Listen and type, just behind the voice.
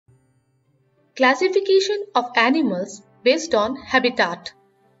Classification of animals based on habitat.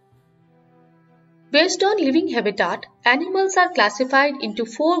 Based on living habitat, animals are classified into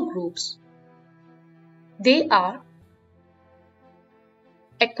 4 groups. They are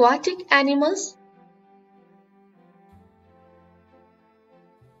aquatic animals,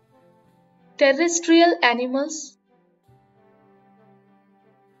 terrestrial animals,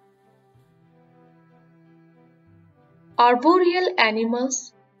 arboreal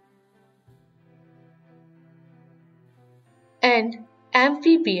animals, and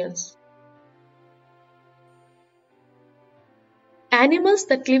amphibians. Animals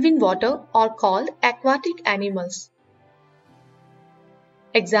that live in water are called aquatic animals.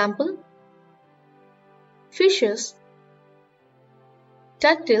 Example: fishes,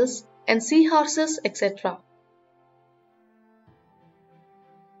 turtles, and seahorses, etc.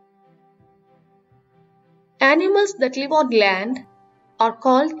 Animals that live on land are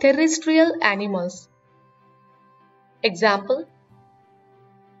called terrestrial animals. Example: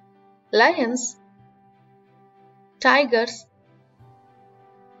 lions, tigers,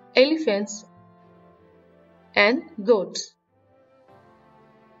 elephants, and goats.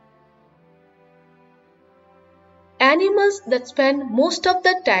 Animals that spend most of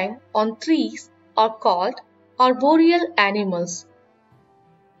their time on trees are called arboreal animals.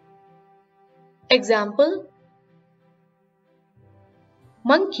 Example: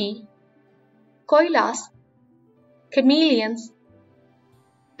 monkey, koalas, chameleons,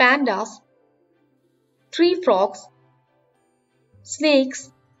 pandas, tree frogs, snakes,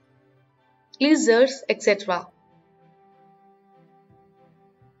 lizards, etc.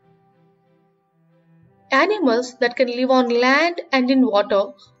 Animals that can live on land and in water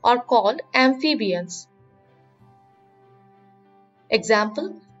are called amphibians. Example: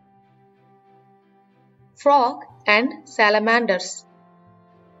 frog and salamanders.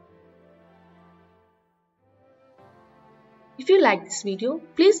 If you like this video,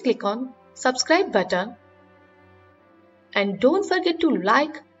 please click on subscribe button and don't forget to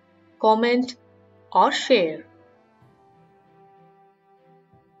like, comment or share.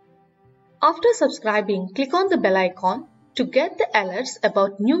 After subscribing, click on the bell icon to get the alerts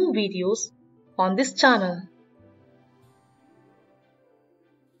about new videos on this channel.